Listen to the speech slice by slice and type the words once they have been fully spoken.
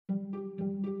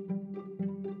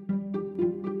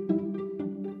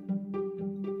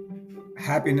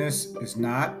Happiness is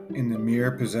not in the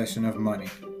mere possession of money.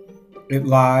 It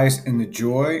lies in the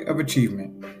joy of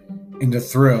achievement, in the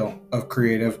thrill of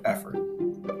creative effort.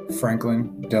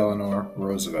 Franklin Delano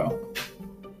Roosevelt.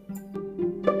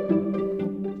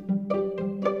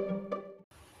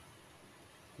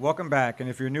 Welcome back, and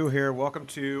if you're new here, welcome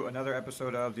to another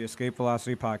episode of the Escape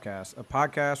Velocity Podcast, a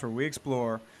podcast where we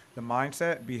explore the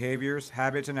mindset, behaviors,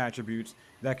 habits, and attributes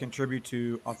that contribute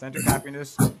to authentic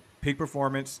happiness, peak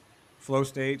performance, flow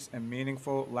states, and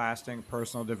meaningful, lasting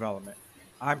personal development.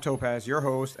 I'm Topaz, your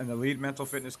host and the lead mental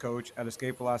fitness coach at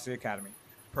Escape Velocity Academy,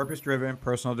 purpose-driven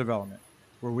personal development,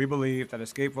 where we believe that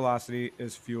escape velocity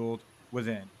is fueled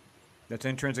within. That's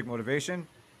intrinsic motivation,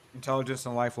 intelligence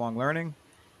and lifelong learning,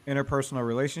 interpersonal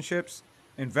relationships,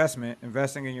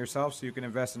 investing in yourself so you can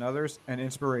invest in others, and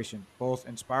inspiration, both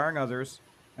inspiring others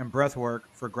and breath work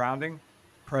for grounding,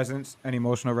 presence, and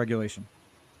emotional regulation.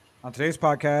 On today's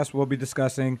podcast, we'll be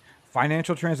discussing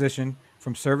financial transition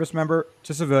from service member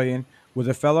to civilian with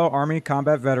a fellow Army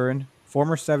combat veteran,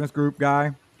 former 7th Group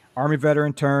guy, Army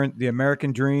veteran turned the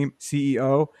American Dream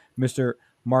CEO, Mr.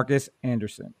 Marcus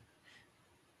Anderson.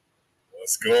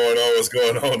 What's going on? What's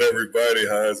going on, everybody?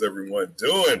 How's everyone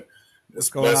doing? What's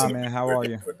going on, man? How are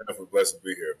you? Definitely blessed to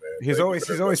be here, man. He's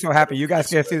always so happy. You guys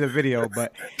can't see the video,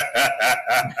 but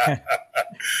yes,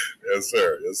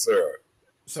 sir. Yes, sir.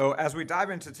 So as we dive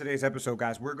into today's episode,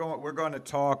 guys, we're going to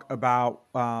talk about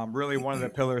really one of the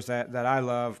pillars that I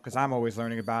love because I'm always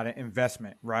learning about it,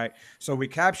 investment, right? So we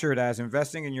capture it as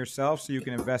investing in yourself so you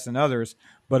can invest in others.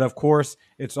 But of course,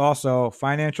 it's also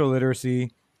financial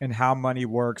literacy and how money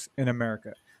works in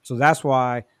America. So that's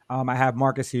why I have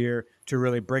Marcus here to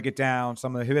really break it down,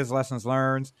 some of his lessons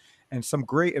learned, and some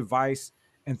great advice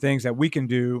and things that we can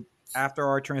do after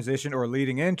our transition or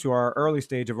leading into our early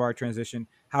stage of our transition,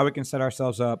 how we can set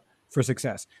ourselves up for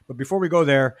success. But before we go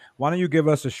there, why don't you give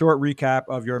us a short recap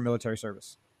of your military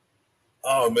service?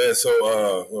 Oh, man.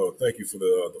 So thank you for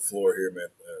the floor here, man.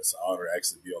 It's an honor to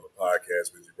actually be on the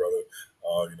podcast with you, brother.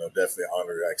 Definitely an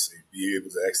honor to actually be able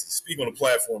to actually speak on the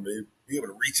platform, to be able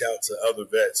to reach out to other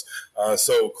vets.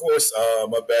 So, of course,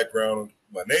 my background,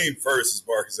 my name first is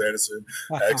Marcus Anderson.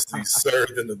 I actually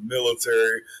served in the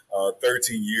military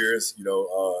 13 years,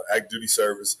 active duty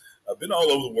service. I've been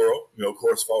all over the world, of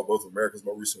course, fought both America's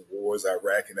most recent wars,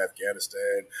 Iraq and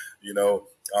Afghanistan,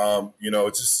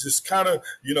 just kind of,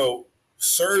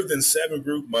 served in 7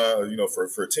 Group,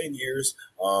 for 10 years.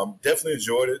 Definitely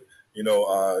enjoyed it.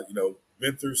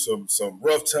 Been through some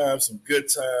rough times, some good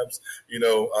times,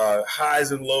 highs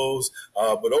and lows.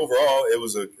 But overall, it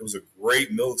was a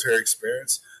great military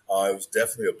experience. It was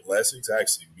definitely a blessing to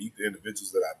actually meet the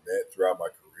individuals that I met throughout my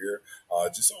career,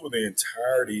 just over the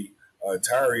entirety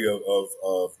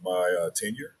of my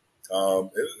tenure.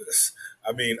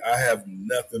 I have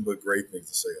nothing but great things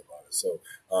to say about it. So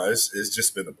it's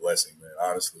just been a blessing, man.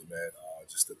 Honestly, man.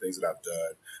 Just the things that I've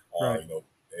done, right.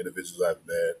 Individuals I've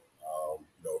met,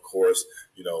 of course,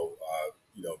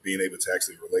 being able to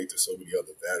actually relate to so many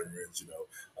other veterans,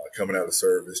 coming out of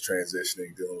service,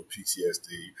 transitioning, dealing with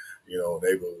PTSD,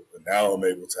 now I'm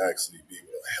able to actually be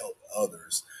able to help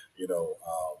others,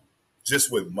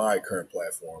 just with my current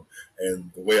platform.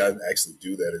 And the way I actually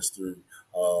do that is through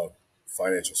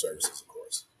financial services, of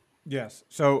course. Yes.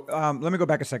 So let me go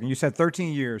back a second. You said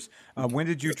 13 years. When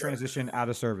did you transition out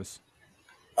of service?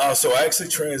 So I actually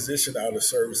transitioned out of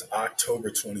service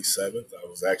October 27th. I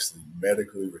was actually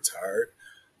medically retired.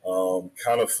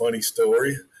 Kind of funny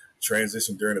story.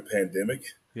 Transitioned during the pandemic.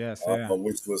 Yes.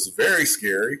 Which was very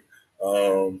scary.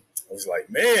 I was like,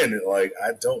 man,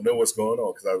 I don't know what's going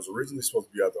on because I was originally supposed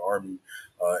to be out the Army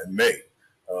in May.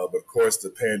 But of course, the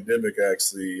pandemic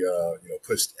actually,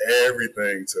 pushed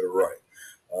everything to the right.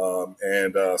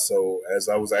 So as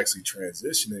I was actually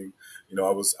transitioning,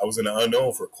 I was in the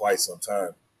unknown for quite some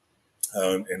time.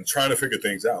 And trying to figure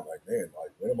things out, like, man,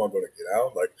 when am I going to get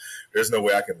out? There's no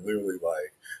way I can literally,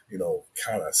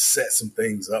 kind of set some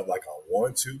things up like I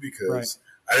want to because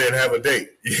I didn't have a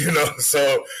date,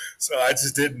 So I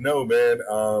just didn't know, man.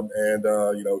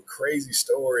 Crazy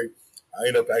story. I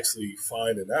ended up actually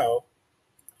finding out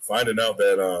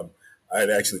that I had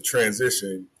actually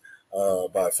transitioned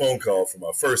by a phone call from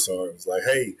my first son. It was like,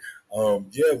 hey,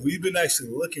 we've been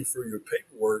actually looking for your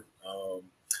paperwork.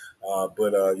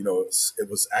 But it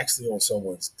was actually on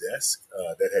someone's desk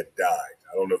that had died.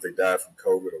 I don't know if they died from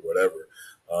COVID or whatever.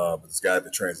 But this guy at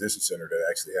the transition center that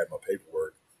actually had my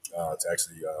paperwork to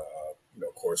actually,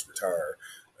 of course, retire.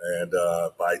 And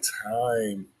by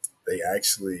time they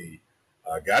actually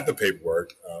got the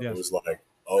paperwork, It was like,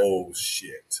 oh,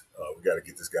 shit, we got to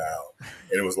get this guy out.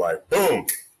 And it was like, boom.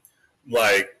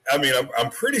 I'm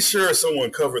pretty sure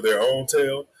someone covered their own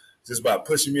tail. just by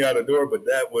pushing me out the door, but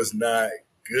that was not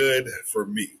good for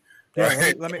me. Yeah,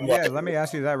 Right? let me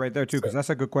ask you that right there too, because that's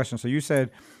a good question. So you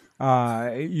said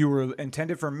you were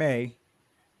intended for May,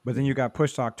 but then you got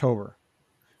pushed to October.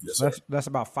 Yes, So sir. that's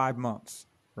about 5 months,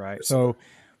 right? Yes, sir. So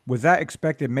with that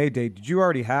expected May date, did you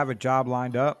already have a job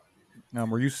lined up?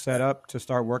 Were you set up to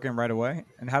start working right away?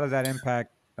 And how did that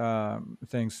impact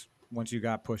things once you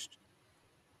got pushed?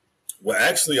 Well,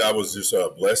 actually, I was just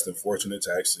blessed and fortunate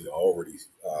to actually already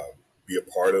be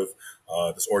a part of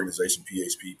this organization,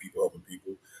 PHP, People Helping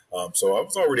People. So I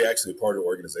was already actually a part of the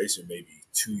organization maybe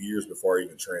 2 years before I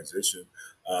even transitioned.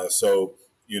 So,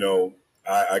 you know,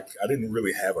 I didn't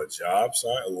really have a job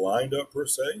lined up per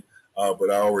se,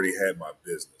 but I already had my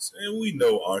business. And we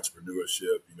know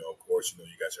entrepreneurship, of course, you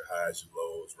got your highs, your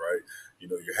lows, right?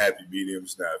 Your happy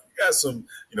mediums. Now, if you got some,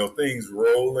 things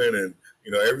rolling and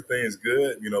everything is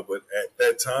good, but at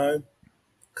that time,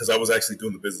 because I was actually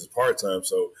doing the business part time,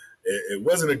 so it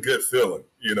wasn't a good feeling,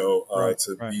 Right,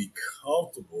 to right. be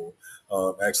comfortable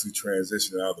actually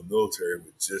transitioning out of the military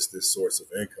with just this source of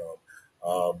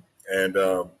income.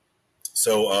 And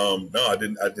So no, I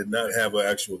did not have an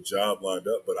actual job lined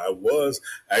up, but I was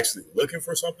actually looking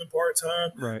for something part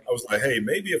time. Right. I was like, hey,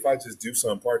 maybe if I just do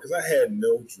something part, because I had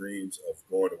no dreams of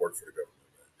going to work for the government.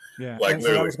 Yeah, Like and so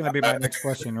that literally, was going to be my next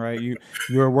question, right? You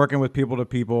were working with people to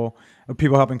people,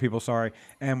 people helping people. Sorry,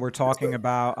 and we're talking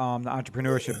about the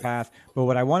entrepreneurship path. But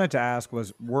what I wanted to ask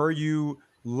was, were you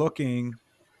looking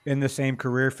in the same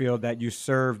career field that you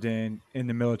served in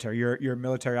the military? Your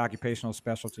military occupational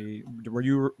specialty. Were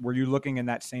you looking in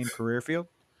that same career field?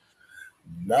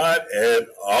 not at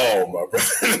all, my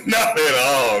brother. Not at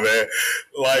all, man.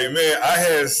 Like, man,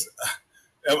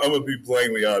 I'm gonna be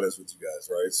blatantly honest with you guys,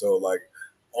 right? So, like,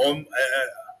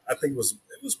 I think it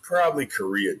was probably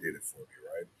Korea did it for me,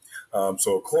 right?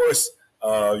 So, of course,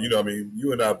 I mean,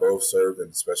 you and I both served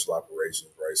in special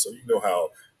operations, right? So, you know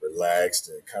how relaxed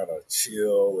and kind of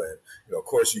chill, and of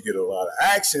course, you get a lot of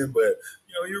action, but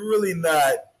you're really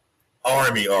not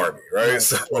army, right? Right.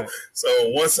 So, Right. so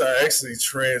once I actually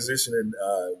transitioned and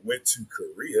went to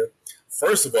Korea,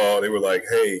 first of all, they were like,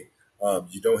 "Hey,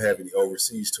 you don't have any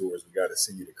overseas tours. We got to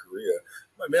send you to Korea."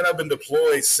 I'm like, man, I've been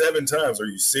deployed 7 times. Are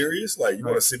you serious? Like, you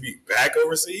want Right. to send me back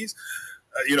overseas?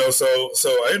 So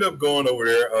I ended up going over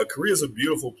there. Korea's a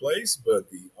beautiful place,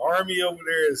 but the army over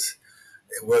there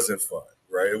it wasn't fun,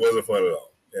 right? It wasn't fun at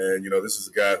all. And this is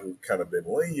a guy who kind of been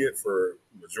lenient for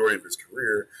the majority of his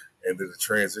career, and then the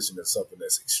transition to something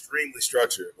that's extremely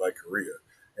structured like Korea,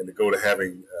 and to go to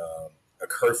having a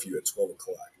curfew at 12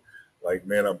 o'clock. Like,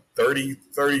 man, I'm 30,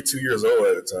 32 years old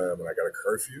at the time, and I got a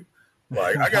curfew.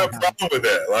 Like, I got a problem with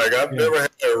that. Like, I've Yeah. never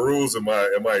had rules in my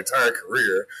entire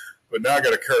career, but now I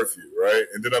got a curfew, right?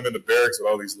 And then I'm in the barracks with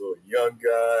all these little young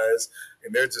guys,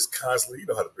 and they're just constantly, you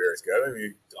know how the barracks got. I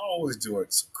mean, always doing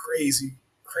some crazy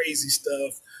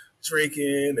stuff,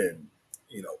 drinking and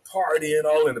partying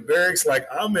all in the barracks. Like,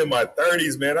 I'm in my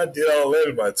 30s, man. I did all that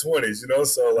in my 20s,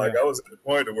 So like, Yeah. I was at the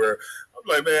point where I'm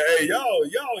like, man, hey, y'all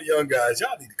young guys,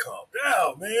 y'all need to calm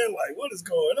down, man. Like, what is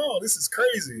going on? This is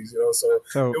crazy, So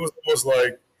So it was almost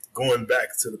like going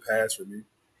back to the past for me.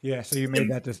 yeah. So you made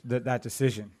And that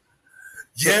decision.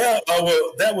 So yeah,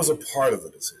 well, that was a part of the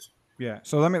decision. yeah.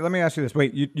 So let me ask you this.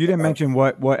 Wait, you didn't mention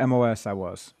what MOS I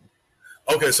was.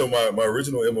 Okay, so my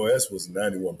original MOS was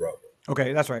 91 Bravo.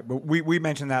 Okay, that's right. But we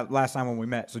mentioned that last time when we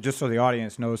met. So just so the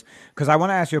audience knows, because I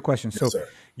want to ask you a question. Yes, So sir.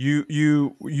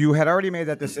 you had already made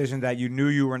that decision that you knew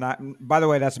you were not. By the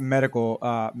way, that's medical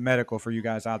for you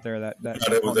guys out there No, that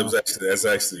don't know. that's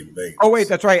actually Oh wait, maintenance.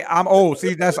 that's right. I'm old.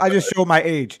 See, that's I just showed my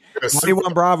age. Super.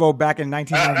 91 Bravo back in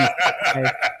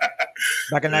 1995.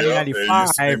 Back in Yeah, it used to be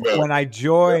 1995, metal. when I Yeah.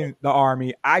 joined the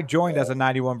Army, I joined as a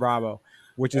 91 Bravo,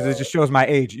 which is it just shows my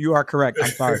age. You are correct. I'm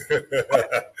sorry.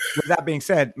 But with that being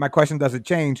said, my question doesn't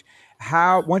change.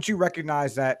 How once you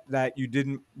recognize that you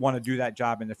didn't want to do that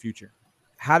job in the future,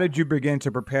 how did you begin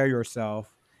to prepare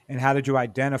yourself, and how did you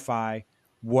identify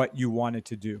what you wanted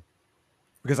to do?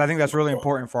 Because I think that's really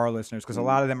important for our listeners, because a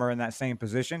lot of them are in that same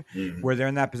position Mhm. where they're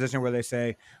in that position where they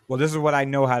say, well, this is what I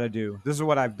know how to do. This is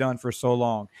what I've done for so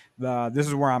long. This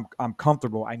is where I'm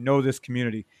comfortable. I know this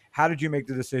community. How did you make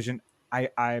the decision?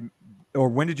 I or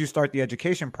when did you start the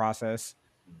education process?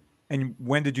 And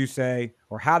when did you say,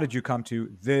 or how did you come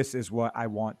to, this is what I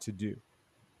want to do?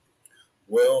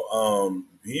 Well,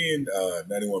 being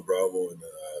 91 Bravo in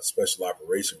the special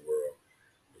operation world,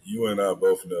 you and I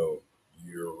both know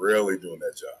you're rarely doing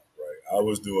that job, right? I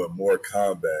was doing more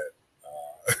combat,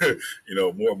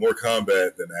 more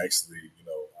combat than actually,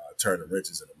 turning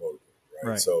wrenches in a motor,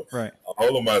 right? Right, So right.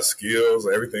 all of my skills,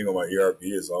 everything on my ERB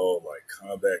is all like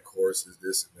combat courses,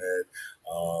 this and that.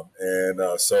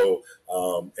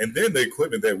 And then the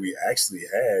equipment that we actually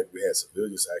had, we had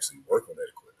civilians actually work on that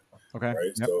equipment. Okay.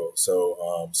 Right. Yep.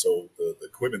 So the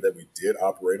equipment that we did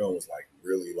operate on was like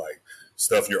really like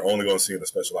stuff you're only going to see in the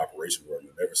special operation world.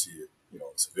 You'll never see it, on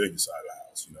the civilian side of the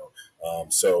house,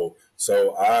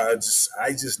 So I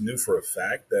just knew for a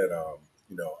fact that,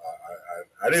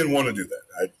 I didn't want to do that.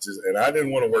 I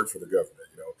didn't want to work for the government.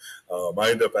 I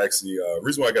ended up actually,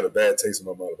 reason why I got a bad taste in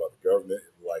my mouth about the government,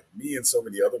 like me and so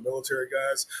many other military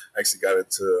guys, actually got a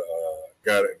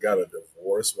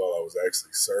divorce while I was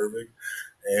actually serving.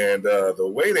 And the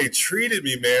way they treated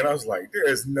me, man, I was like, there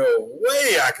is no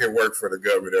way I can work for the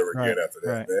government ever again after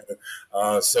that,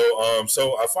 man. So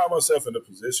I find myself in a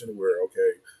position where,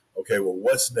 okay, well,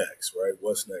 what's next, right?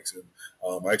 What's next? And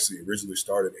I actually originally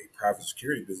started a private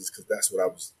security business because that's what I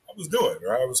was doing,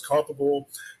 right? I was comfortable,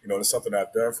 it's something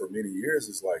I've done for many years.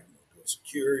 Is like doing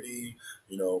security,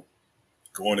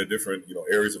 going to different,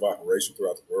 areas of operation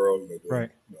throughout the world, doing,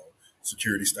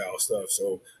 security style stuff.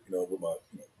 So, with my,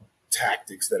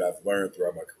 tactics that I've learned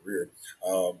throughout my career,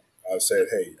 I said,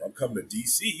 hey, I'm coming to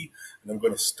DC and I'm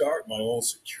going to start my own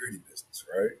security business,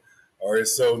 right? All right.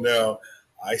 So now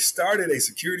I started a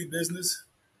security business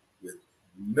with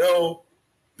no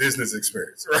business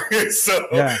experience, right?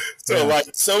 Like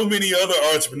so many other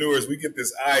entrepreneurs, we get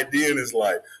this idea and it's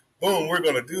like, boom, we're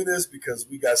going to do this because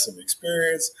we got some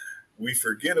experience. We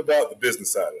forget about the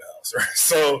business side of the house, right?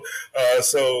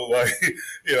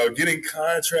 So getting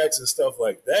contracts and stuff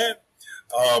like that,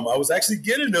 I was actually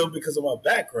getting them because of my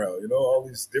background, all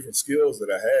these different skills that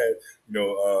I had,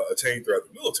 attained throughout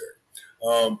the military.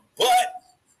 But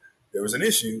there was an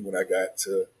issue when I got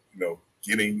to,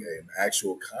 getting an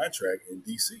actual contract in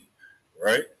DC,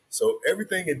 right? So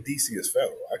everything in DC is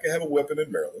federal. I can have a weapon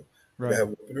in Maryland, I can have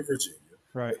a weapon in Virginia,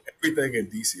 right? Everything in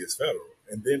DC is federal.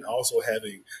 And then also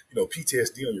having,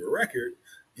 PTSD on your record,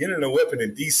 getting a weapon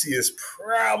in DC is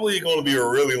probably going to be a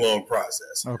really long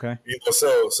process. Okay.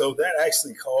 So that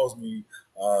actually caused me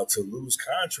to lose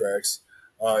contracts,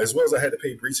 as well as I had to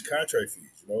pay breach of contract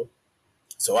fees,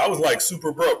 So I was like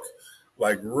super broke,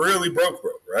 like really broke,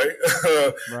 right?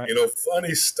 Right.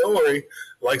 Funny story,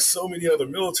 like so many other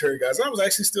military guys. I was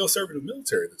actually still serving the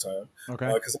military at the time.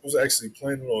 Okay. Because I was actually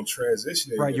planning on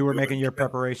transitioning. Right. You were making your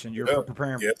preparation. You were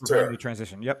preparing the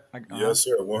transition. Yep. Yes,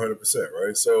 sir. 100%.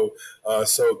 Right. So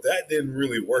that didn't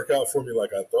really work out for me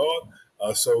like I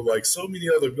thought. So like so many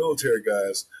other military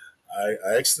guys,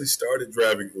 I actually started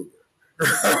driving Uber.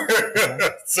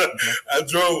 So I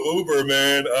drove Uber,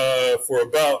 man, for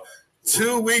about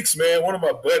 2 weeks, man. One of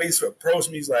my buddies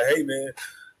approached me. He's like, hey, man,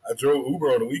 I drove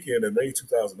Uber on the weekend and made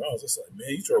 $2,000. I was like, man,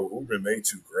 you drove Uber and made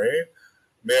 $2,000?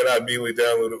 Man, I immediately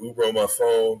downloaded Uber on my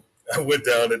phone. I went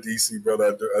down to DC,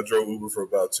 brother. I drove Uber for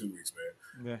about 2 weeks, man.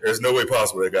 Yeah. There's no way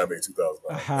possible that guy made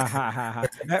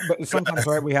 $2,000. But sometimes,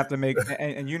 right, we have to make,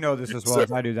 and this as well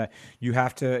as I do, that you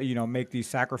have to, make these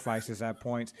sacrifices at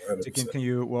points 100%. To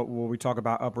continue what we talk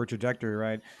about upward trajectory,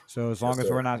 right? So as long as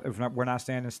we're not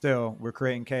standing still, we're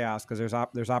creating chaos because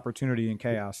there's opportunity in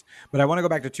chaos. But I want to go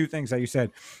back to two things that you said,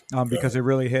 because it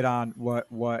really hit on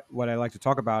what I like to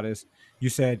talk about is you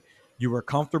said you were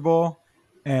comfortable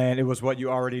and it was what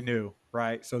you already knew.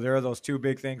 Right. So there are those two of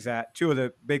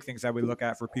the big things that we look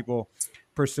at for people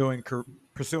pursuing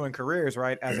careers,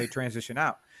 right, as they transition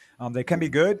out. They can be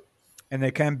good and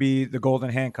they can be the golden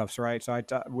handcuffs. Right. So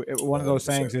one of those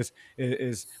sayings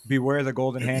is beware the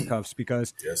golden handcuffs,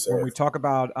 because when we talk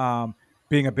about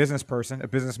being a business person, a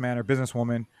businessman or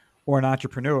businesswoman or an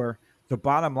entrepreneur, the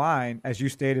bottom line, as you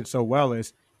stated so well,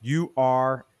 is you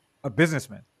are a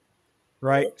businessman.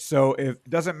 Right. Yep. So it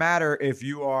doesn't matter if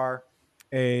you are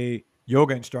a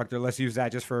yoga instructor, let's use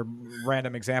that just for a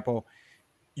random example.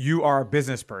 You are a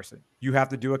business person. You have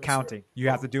to do accounting. You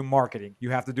have to do marketing. You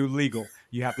have to do legal.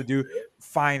 You have to do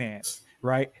finance,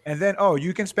 right? And then,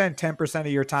 you can spend 10% of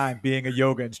your time being a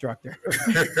yoga instructor,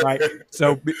 right?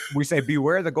 So we say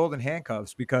beware the golden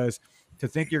handcuffs, because to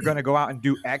think you're going to go out and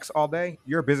do X all day,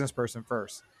 you're a business person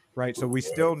first, right? So we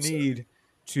still need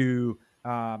to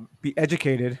be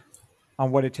educated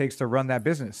on what it takes to run that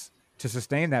business, to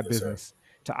sustain that business,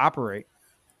 to operate.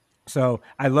 So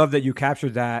I love that you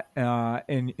captured that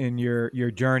in your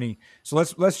journey. So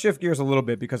let's shift gears a little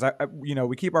bit, because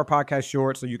we keep our podcast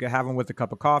short so you can have them with a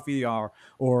cup of coffee or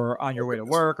on your way to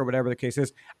work or whatever the case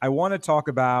is. I want to talk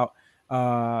about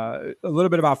a little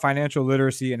bit about financial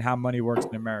literacy and how money works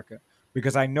in America,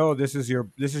 because I know this is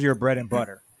your bread and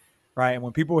butter, right? And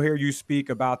when people hear you speak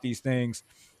about these things,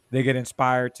 they get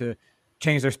inspired to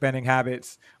change their spending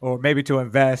habits, or maybe to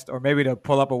invest, or maybe to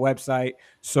pull up a website.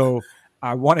 So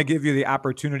I want to give you the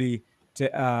opportunity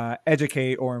to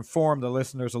educate or inform the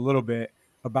listeners a little bit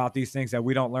about these things that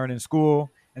we don't learn in school,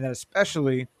 and that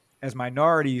especially as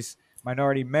minority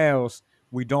males,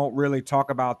 we don't really talk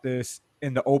about this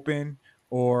in the open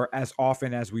or as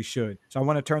often as we should. So I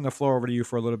want to turn the floor over to you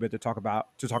for a little bit to talk about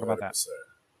that. 100%.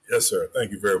 Yes, sir.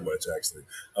 Thank you very much. Actually,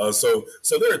 so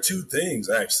there are two things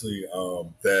actually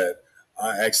that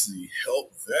I actually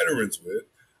help veterans with.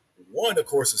 One, of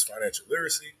course, is financial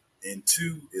literacy, and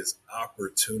two is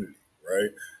opportunity.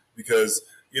 Right? Because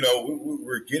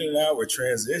we're getting out, we're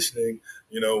transitioning.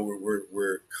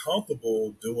 We're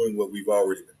comfortable doing what we've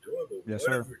already been doing. But Yes,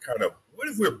 sir. what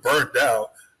if we're burnt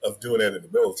out of doing that in the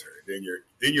military?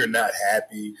 Then you're not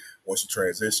happy once you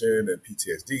transition and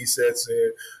PTSD sets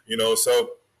in. So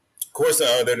of course,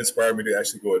 that inspired me to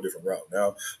actually go a different route.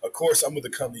 Now, of course, I'm with a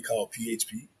company called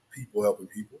PHP, People Helping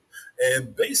People.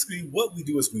 And basically, what we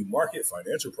do is we market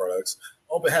financial products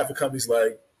on behalf of companies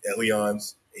like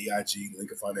Allianz, AIG,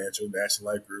 Lincoln Financial,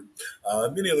 National Life Group,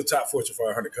 many of the top Fortune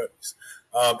 500 companies.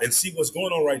 And see what's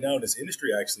going on right now in this industry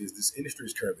actually is this industry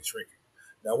is currently shrinking.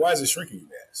 Now, why is it shrinking, you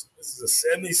ask? This is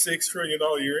a $76 trillion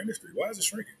a year industry. Why is it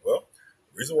shrinking? Well,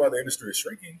 the reason why the industry is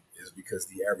shrinking is because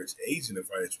the average agent in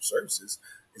financial services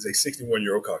is a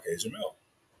 61-year-old Caucasian male.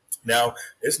 Now,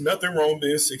 there's nothing wrong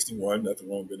being 61, nothing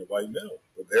wrong being a white male,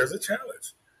 but there's a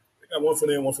challenge. They got one foot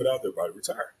in, one foot out, they're about to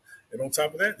retire. And on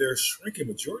top of that, there's a shrinking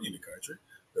majority in the country.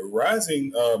 The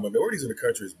rising minorities in the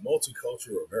country is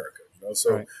multicultural America.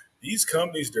 So Right. these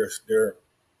companies,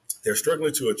 they're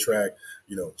struggling to attract,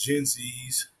 Gen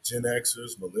Zs, Gen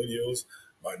Xers, millennials,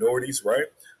 minorities, right?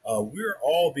 We're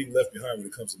all being left behind when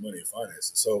it comes to money and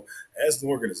finances. So as an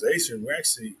organization, we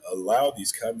actually allow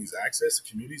these companies access to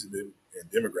communities and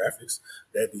demographics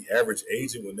that the average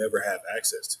agent will never have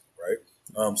access to,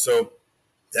 right? So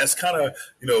that's kind of,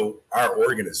 our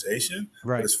organization.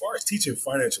 Right. But as far as teaching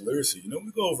financial literacy,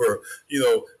 we go over,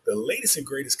 the latest and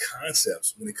greatest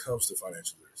concepts when it comes to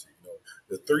financial literacy.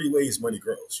 The 3 ways money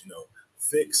grows,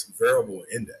 fixed, variable,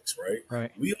 and index, right?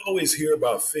 Right. We always hear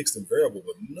about fixed and variable,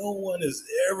 but no one has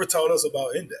ever taught us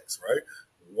about index, right?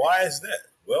 Why is that?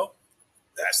 Well,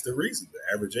 that's the reason. The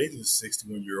average age is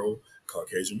 61-year-old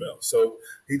Caucasian male. So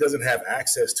he doesn't have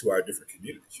access to our different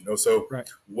communities, So Right.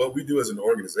 what we do as an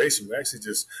organization, we actually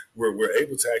we're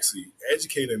able to actually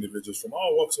educate individuals from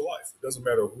all walks of life. It doesn't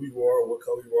matter who you are, what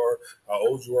color you are, how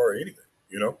old you are, or anything,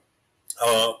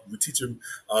 we teach them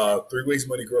 3 ways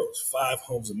money grows, 5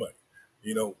 homes of money.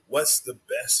 What's the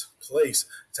best place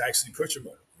to actually put your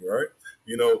money, right?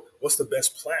 What's the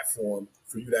best platform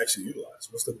for you to actually utilize?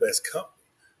 What's the best company?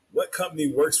 What company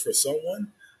works for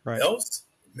someone Right. else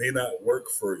may not work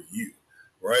for you,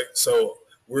 right? So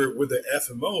we're with the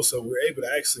FMO, so we're able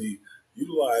to actually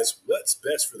utilize what's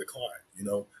best for the client,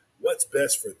 what's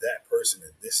best for that person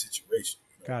in this situation.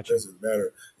 Gotcha. It doesn't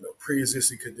matter,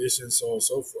 pre-existing conditions, so on and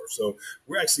so forth. So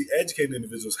we're actually educating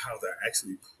individuals how to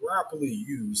actually properly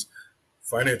use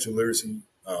financial literacy,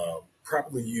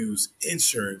 properly use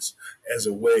insurance as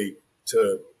a way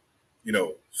to,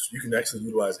 you can actually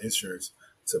utilize insurance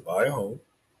to buy a home.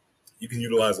 You can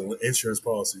utilize an insurance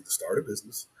policy to start a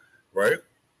business, right?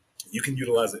 You can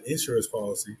utilize an insurance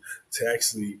policy to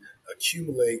actually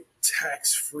accumulate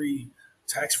tax-free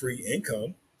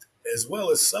income, as well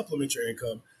as supplement your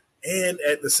income, and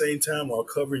at the same time while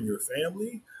covering your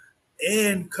family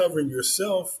and covering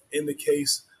yourself in the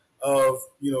case of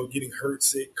getting hurt,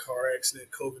 sick, car accident,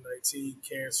 COVID-19,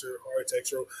 cancer, heart attack,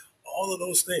 stroke, all of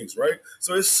those things, right?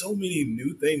 So there's so many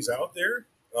new things out there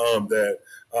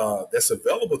that's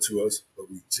available to us, but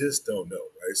we just don't know,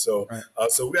 right? So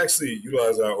Right. so we actually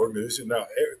utilize our organization now.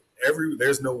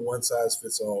 There's no one size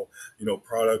fits all,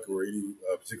 product or any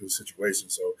particular situation.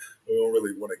 So we don't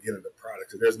really want to get into product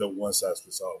because there's no one size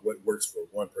fits all. What works for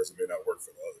one person may not work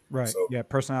for the other. Right. So Yeah.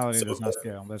 Personality does not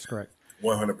scale. That's correct.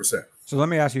 100%. So let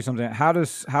me ask you something. How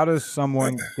does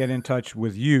someone get in touch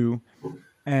with you,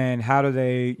 and how do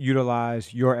they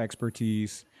utilize your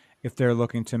expertise if they're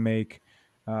looking to make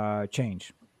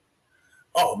change?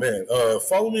 Oh man,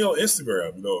 follow me on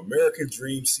Instagram. American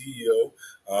Dream CEO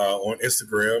on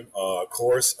Instagram. Of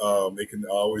course, they can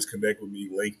always connect with me.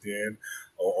 LinkedIn.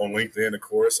 On LinkedIn, of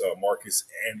course, Marcus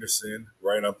Anderson.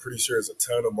 Right, I'm pretty sure there's a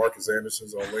ton of Marcus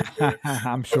Andersons on LinkedIn.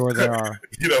 I'm sure there are.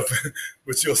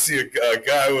 But you'll see a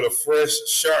guy with a fresh,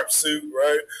 sharp suit,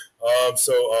 right?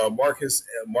 Marcus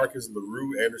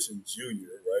LaRue Anderson Jr.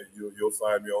 Right, you'll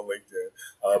find me on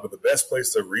LinkedIn. But the best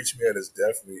place to reach me at is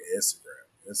definitely Instagram.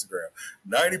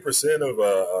 90% of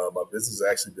my business has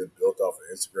actually been built off of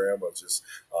Instagram. I'm just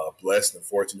blessed and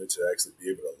fortunate to actually be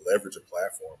able to leverage a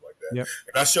platform like that. Yep.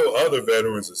 And I show other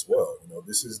veterans as well.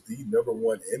 This is the number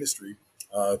one industry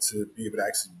to be able to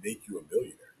actually make you a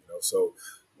millionaire. So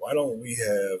why don't we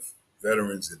have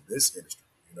veterans in this industry?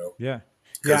 Yeah. Yeah.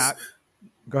 Because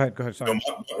Go ahead. Go ahead. Sorry.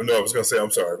 no, I was going to say,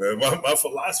 I'm sorry, man. My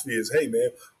philosophy is, hey, man,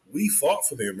 we fought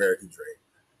for the American dream.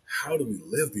 How do we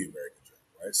live the American dream,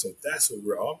 right? So that's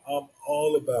what I'm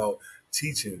all about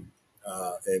teaching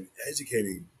and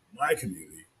educating my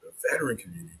community, the veteran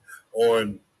community,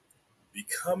 on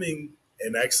becoming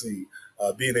and actually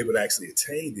being able to actually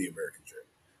attain the American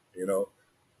dream.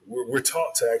 We're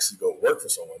taught to actually go work for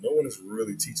someone. No one is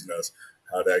really teaching us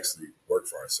how to actually work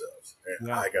for ourselves. And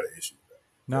Yeah. I got an issue.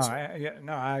 No,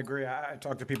 I agree. I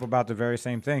talk to people about the very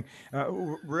same thing.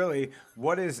 Really,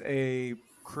 what is a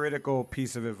critical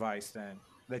piece of advice then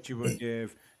that you would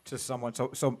give to someone?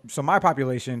 So my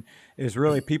population is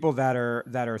really people that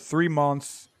are 3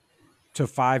 months to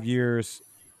 5 years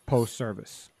post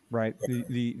service, right?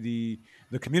 The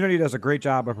community does a great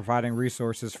job of providing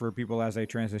resources for people as they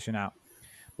transition out.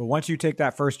 But once you take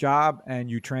that first job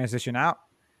and you transition out,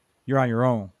 you're on your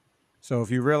own. So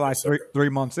if you realize Yes, sir. three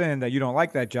months in that you don't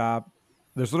like that job,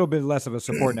 there's a little bit less of a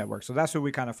support network. So that's what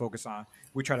we kind of focus on.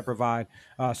 We try to provide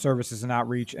services and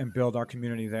outreach and build our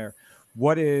community there.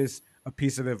 What is a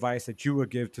piece of advice that you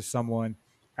would give to someone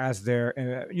as they're,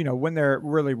 when they're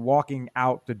really walking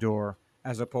out the door,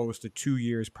 as opposed to 2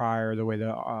 years prior, the way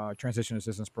the transition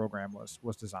assistance program was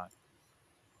designed?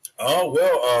 Oh,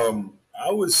 well,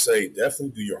 I would say definitely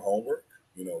do your homework.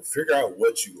 Figure out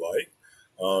what you like.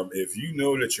 If you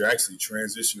know that you're actually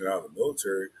transitioning out of the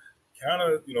military, kind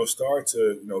of, start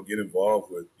to, get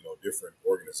involved with, different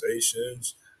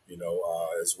organizations,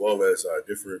 as well as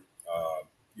different,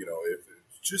 if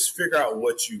just figure out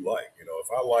what you like.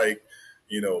 If I like,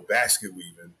 basket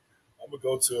weaving, I'm gonna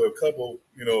go to a couple,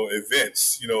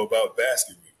 events, about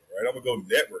basket weaving, right? I'm gonna go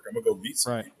network. I'm gonna go meet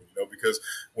some Right. people, because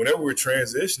whenever we're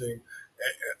transitioning,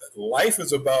 life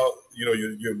is about,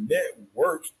 your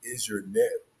network is your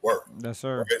net worth. Yes,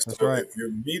 sir. Right? That's So right. if you're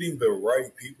meeting the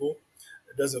right people,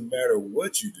 it doesn't matter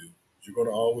what you do, you're going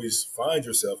to always find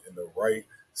yourself in the right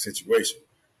situation.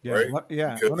 Yeah. Right?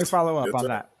 Let me follow up Yes, on sir.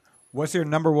 that. What's your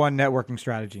number one networking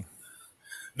strategy?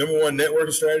 Number one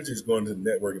networking strategy is going to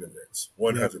networking events,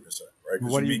 100%. Right?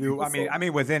 'Cause What do you meet do? people I from-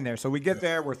 mean, within there. So we get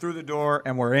there, we're through the door,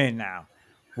 and we're in now.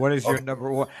 What is your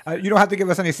number one? You don't have to give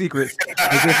us any secrets. You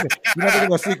don't have to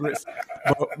give us secrets.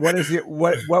 But what is it?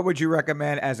 What would you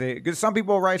recommend as a? Because some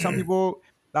people, right? Some people,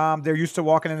 they're used to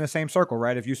walking in the same circle,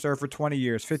 right? If you serve for 20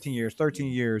 years, 15 years,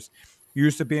 13 years, you're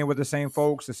used to being with the same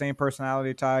folks, the same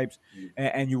personality types,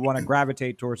 and you want to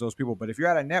gravitate towards those people. But if you're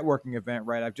at a networking event,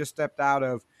 right? I've just stepped out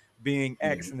of being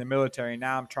X in the military.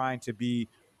 Now I'm trying to be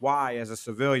Y as a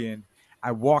civilian.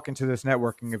 I walk into this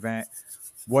networking event.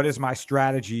 What is my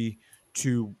strategy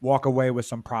to walk away with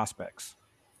some prospects,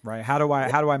 right? How do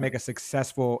I make a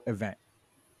successful event?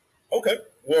 Okay.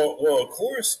 Well, of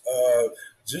course,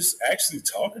 just actually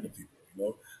talking to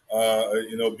people,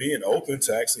 being open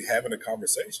to actually having a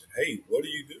conversation. Hey, what do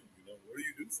you do? What do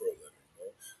you do for a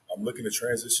living? I'm looking to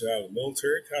transition out of the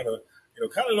military. Kind of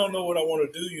don't know what I want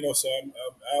to do. So I'm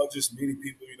out just meeting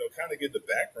people. Kind of get the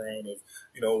background of,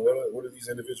 what are these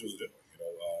individuals doing?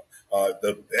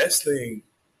 The best thing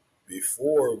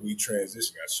before we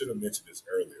transition, I should have mentioned this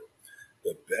earlier.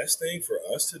 The best thing for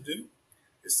us to do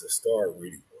is to start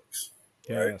reading books.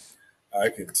 Right? Yes. I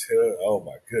can tell. Oh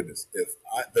my goodness!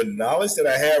 The knowledge that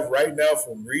I have right now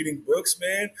from reading books,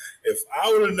 man, if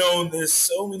I would have known this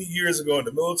so many years ago in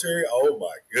the military, oh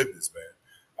my goodness, man,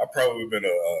 I probably would have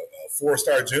been a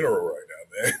 4-star general right now,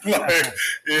 man. Like,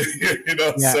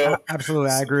 Yeah, so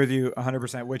absolutely. I agree with you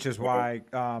 100%, which is why,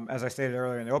 as I stated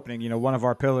earlier in the opening, one of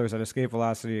our pillars at Escape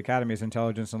Velocity Academy is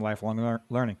intelligence and lifelong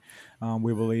learning.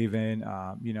 We believe in,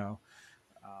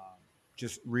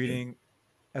 just reading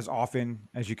as often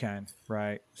as you can,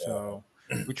 right? So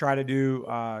we try to do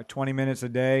 20 minutes a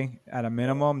day at a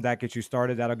minimum. That gets you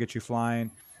started. That'll get you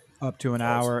flying up to an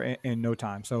hour in no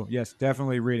time. So yes,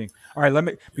 definitely reading. All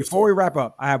right, before we wrap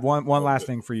up, I have one last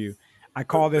thing for you. I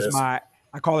call this my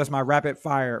rapid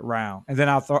fire round, and then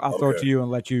I'll throw it to you and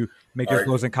let you make your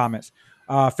closing comments.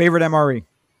 Favorite MRE?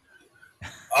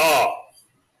 Oh,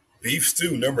 beef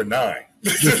stew number 9.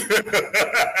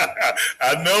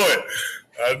 I know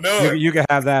it. You can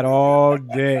have that all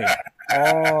day.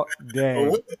 All day.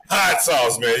 With the hot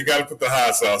sauce, man. You got to put the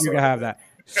hot sauce on. You can have that.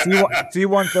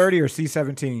 C130 or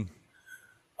C17?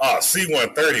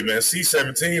 C130, man.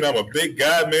 C17, I'm a big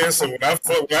guy, man. So when I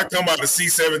come out of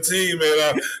C17,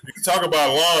 man, you can talk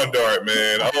about lawn dart,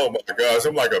 man. Oh my gosh,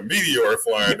 I'm like a meteor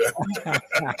flying down.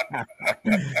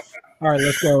 All right,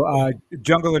 let's go.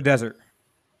 Jungle or desert?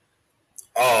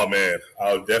 Oh man,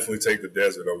 I'll definitely take the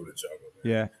desert over the jungle, man.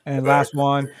 Yeah. And Uh,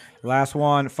 last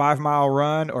one, 5 mile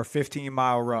run or 15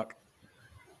 mile ruck.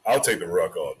 I'll take the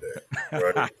ruck all day.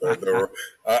 Right,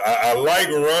 I like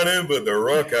running, but the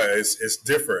ruck it's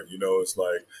different. You know, it's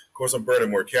like, of course, I'm burning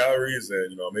more calories,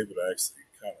 and I'm able to actually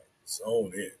kind of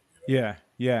zone in. Yeah,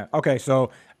 yeah. Okay,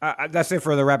 so that's it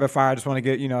for the rapid fire. I just want to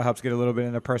get, helps get a little bit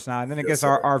into personality. And then it Yes, gets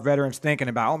our, sir. our veterans thinking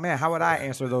about, oh man, how would I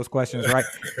answer those questions, right?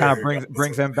 Kind of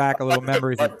brings them back a little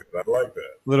memories, I a like that. I like that.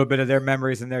 little bit of their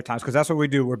memories and their times, because that's what we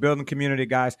do. We're building community,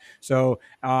 guys. So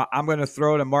I'm going to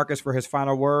throw to Marcus for his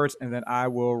final words, and then I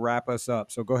will wrap us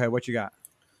up. So go ahead. What you got?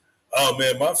 Oh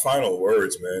man, my final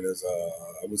words, man, is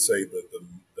I would say that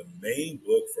the main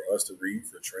book for us to read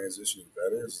for transitioning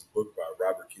veterans is a book by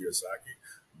Robert Kiyosaki,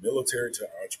 Military to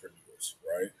Entrepreneurs.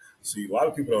 Right. See, a lot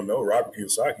of people don't know Robert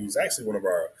Kiyosaki. He's actually one of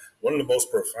the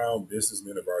most profound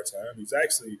businessmen of our time.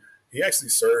 He actually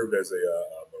served as a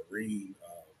Marine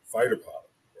fighter pilot.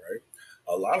 Right.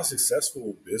 A lot of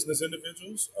successful business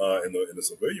individuals in the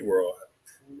civilian world,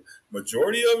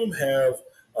 majority of them have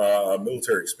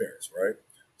military experience. Right.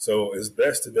 So it's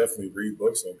best to definitely read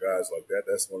books on guys like that.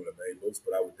 That's one of the main books.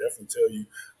 But I would definitely tell you,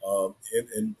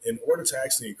 in order to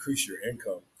actually increase your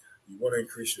income, you want to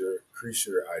increase your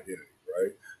identity,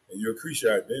 right? And you increase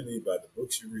your identity by the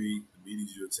books you read, the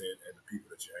meetings you attend, and the people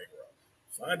that you hang around.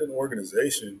 Find an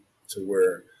organization to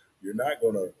where you're not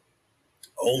going to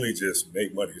only just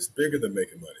make money. It's bigger than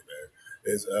making money, man.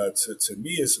 To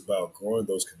me, it's about growing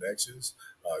those connections,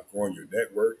 growing your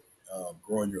network,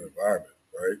 growing your environment,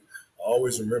 right?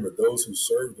 Always remember those who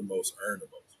serve the most earn the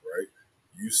most, right?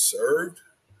 You served,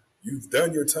 you've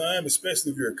done your time,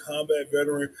 especially if you're a combat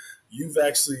veteran. You've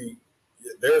actually,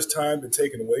 there's time been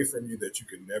taken away from you that you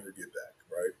can never get back,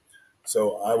 right?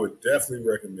 So I would definitely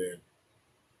recommend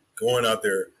going out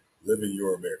there, living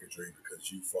your American dream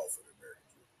because you fought for the American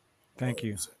dream. Thank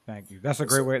you. 100%. Thank you. That's a Yes,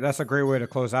 great sir. way. That's a great way to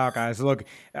close out, guys. Look,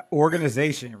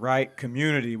 organization, right?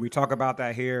 Community. We talk about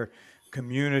that here.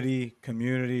 Community,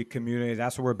 community, community.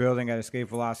 That's what we're building at Escape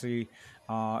Velocity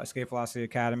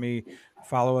Academy.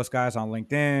 Follow us, guys, on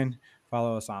LinkedIn.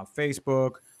 Follow us on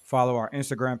Facebook. Follow our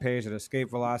Instagram page at Escape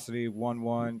Velocity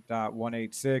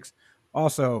 11.186.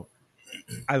 Also,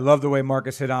 I love the way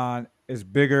Marcus hit on is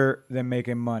bigger than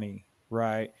making money,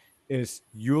 right? It's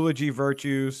eulogy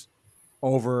virtues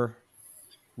over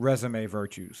resume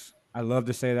virtues. I love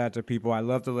to say that to people. I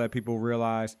love to let people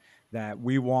realize that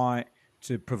we want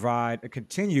to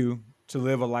continue to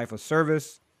live a life of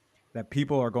service, that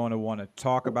people are going to want to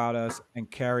talk about us and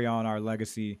carry on our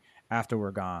legacy after we're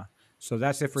gone. So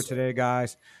that's it for So, today,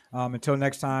 guys. Until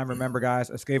next time, remember, guys,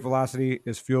 Escape Velocity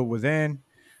is fueled within.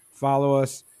 Follow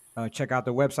us. Check out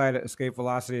the website at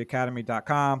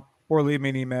escapevelocityacademy.com or leave me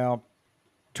an email,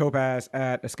 topaz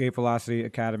at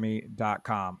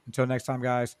escapevelocityacademy.com. Until next time,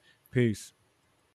 guys, peace.